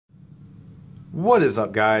What is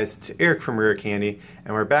up, guys? It's Eric from Rare Candy,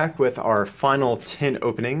 and we're back with our final tin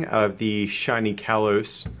opening of the Shiny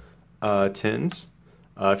Kalos tins.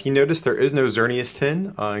 If you notice, there is no Xerneas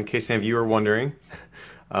tin, in case any of you are wondering.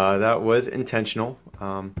 That was intentional.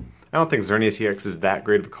 I don't think Xerneas EX is that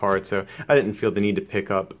great of a card, so I didn't feel the need to pick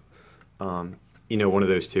up, one of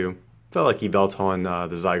those two. Felt like Yveltal and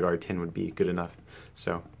the Zygarde tin would be good enough.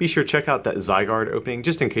 So be sure to check out that Zygarde opening,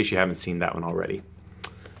 just in case you haven't seen that one already.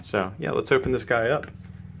 So yeah, let's open this guy up.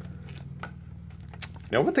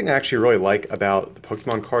 Now, one thing I actually really like about the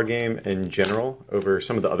Pokemon card game in general over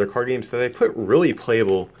some of the other card games is that they put really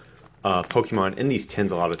playable Pokemon in these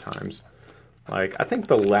tins a lot of times. Like, I think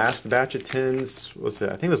the last batch of tins was, I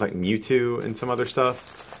think it was like Mewtwo and some other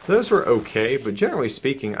stuff. Those were okay, but generally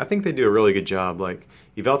speaking, I think they do a really good job. Like,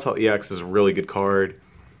 Yveltal EX is a really good card.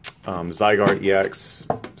 Zygarde EX,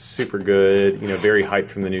 super good, very hyped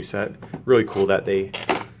from the new set. Really cool that they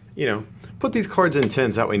put these cards in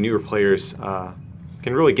tins, that way newer players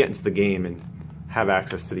can really get into the game and have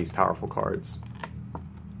access to these powerful cards.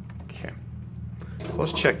 Okay, so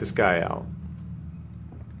let's check this guy out.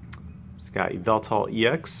 It's got Yveltal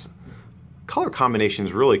EX. Color combination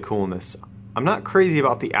is really cool in this. I'm not crazy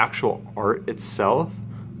about the actual art itself,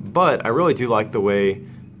 but I really do like the way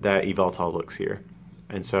that Yveltal looks here.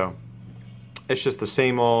 And so, it's just the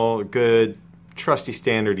same old good trusty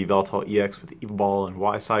standard Yveltal EX with Evil Ball and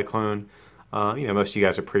Y Cyclone. Most of you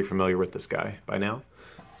guys are pretty familiar with this guy by now.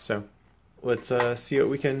 So let's see what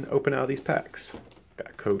we can open out of these packs. Got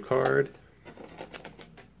a code card.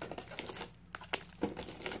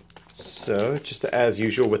 So just as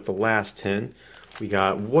usual with the last 10, we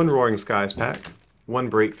got one Roaring Skies pack, one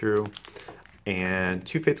Breakthrough, and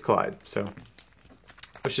 2 Fates Collide. So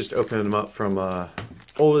let's just open them up from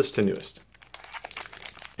oldest to newest.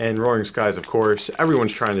 And Roaring Skies, of course,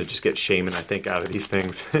 everyone's trying to just get Shaman, I think, out of these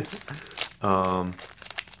things.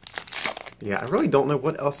 Yeah, I really don't know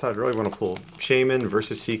what else I'd really want to pull. Shaman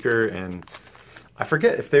versus Seeker, and I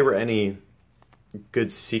forget if there were any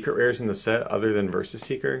good secret rares in the set other than versus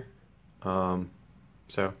Seeker.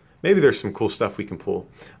 So maybe there's some cool stuff we can pull.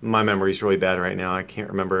 My memory's really bad right now. I can't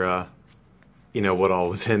remember, what all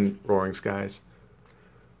was in Roaring Skies.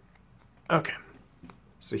 Okay,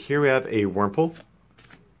 so here we have a Wurmple,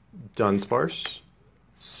 Dunsparce,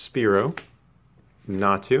 Spearow,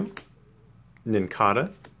 Natu,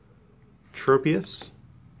 Nincada, Tropius,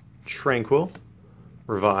 Tranquil,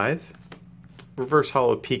 Revive, Reverse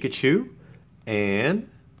Holo Pikachu, and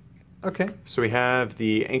okay, so we have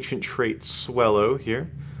the Ancient Trait Swellow here.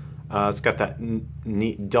 It's got that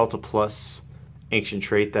neat Delta Plus Ancient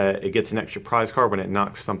Trait that it gets an extra prize card when it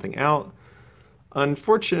knocks something out.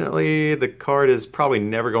 Unfortunately, the card is probably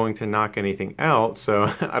never going to knock anything out,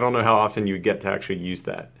 so I don't know how often you would get to actually use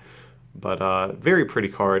that. But very pretty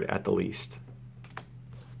card at the least.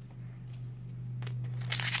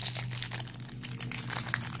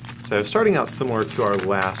 So starting out similar to our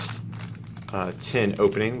last tin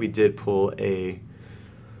opening, we did pull a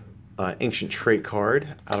Ancient Trait card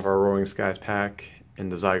out of our Roaring Skies pack in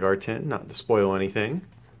the Zygarde tin, not to spoil anything.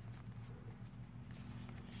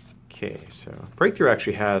 Okay, so Breakthrough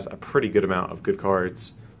actually has a pretty good amount of good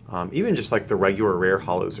cards. Even just like the regular rare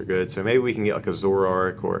holos are good, so maybe we can get like a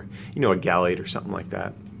Zoroark or, a Gallade or something like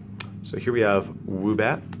that. So here we have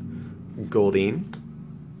Woobat, Goldeen,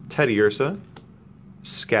 Teddiursa,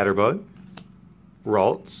 Scatterbug,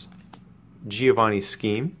 Ralts, Giovanni's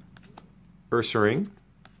Scheme, Ursaring,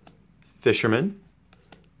 Fisherman,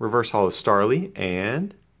 Reverse Holo Starly,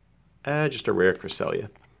 and just a rare Cresselia.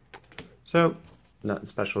 So, nothing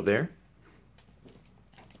special there.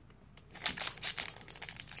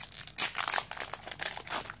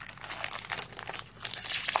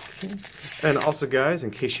 Okay. And also, guys,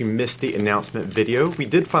 in case you missed the announcement video, we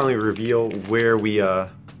did finally reveal where we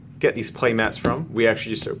get these playmats from. We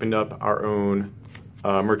actually just opened up our own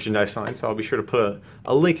merchandise line, so I'll be sure to put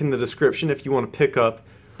a link in the description if you want to pick up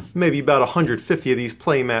maybe about 150 of these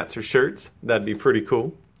playmats or shirts. That'd be pretty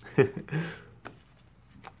cool.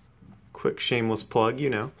 Quick shameless plug,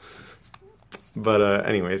 But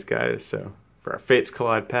anyways, guys, so for our Fates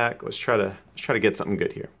Collide pack, let's try to get something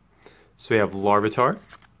good here. So we have Larvitar,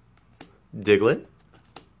 Diglett,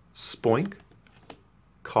 Spoink,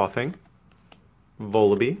 Coughing,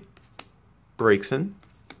 Volibee, Braixen,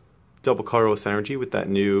 Double Colorless Energy with that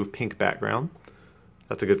new pink background.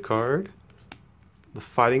 That's a good card. The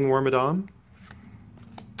Fighting Wormadam,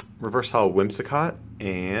 Reverse Holo Whimsicott,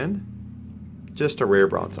 and just a rare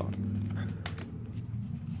Bronzong.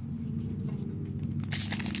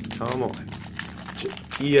 Come on.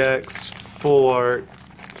 EX, full art,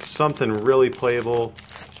 something really playable.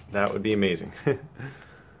 That would be amazing.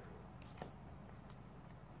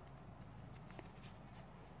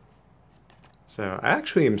 So I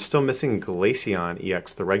actually am still missing Glaceon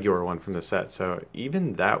EX, the regular one from the set, so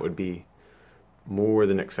even that would be more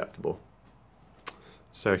than acceptable.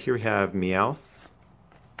 So here we have Meowth,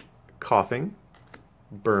 Coughing,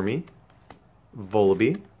 Burmy,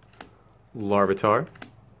 Volibee, Larvitar,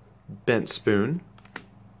 Bent Spoon,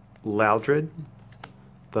 Loudred,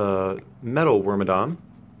 the Metal Wormadam,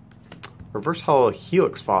 Reverse Hollow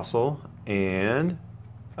Helix Fossil, and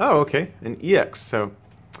oh, okay, an EX. So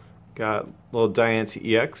got little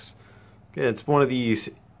Diancie EX. It's one of these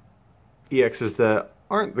EXs that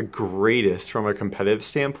aren't the greatest from a competitive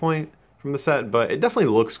standpoint from the set, but it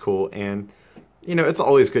definitely looks cool, and you know, it's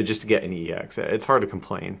always good just to get an EX. It's hard to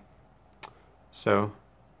complain. So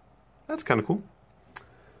that's kind of cool.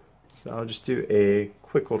 So I'll just do a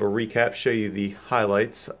quick little recap, show you the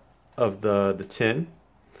highlights of the tin.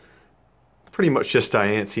 Pretty much just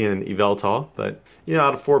Diancie and Yveltal, but you know,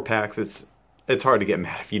 out of 4 packs, it's hard to get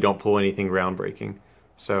mad if you don't pull anything groundbreaking.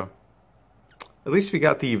 So at least we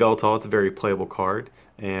got the Yveltal. It's a very playable card,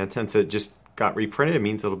 and since it just got reprinted, it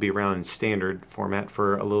means it'll be around in standard format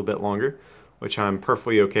for a little bit longer, which I'm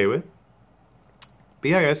perfectly okay with.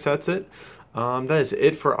 But yeah, guys, that's it. That is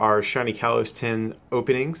it for our Shiny Kalos Tin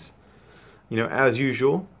openings. You know, as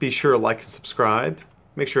usual, be sure to like and subscribe.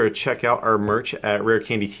 Make sure to check out our merch at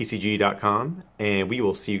rarecandytcg.com, and we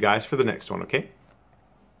will see you guys for the next one, okay?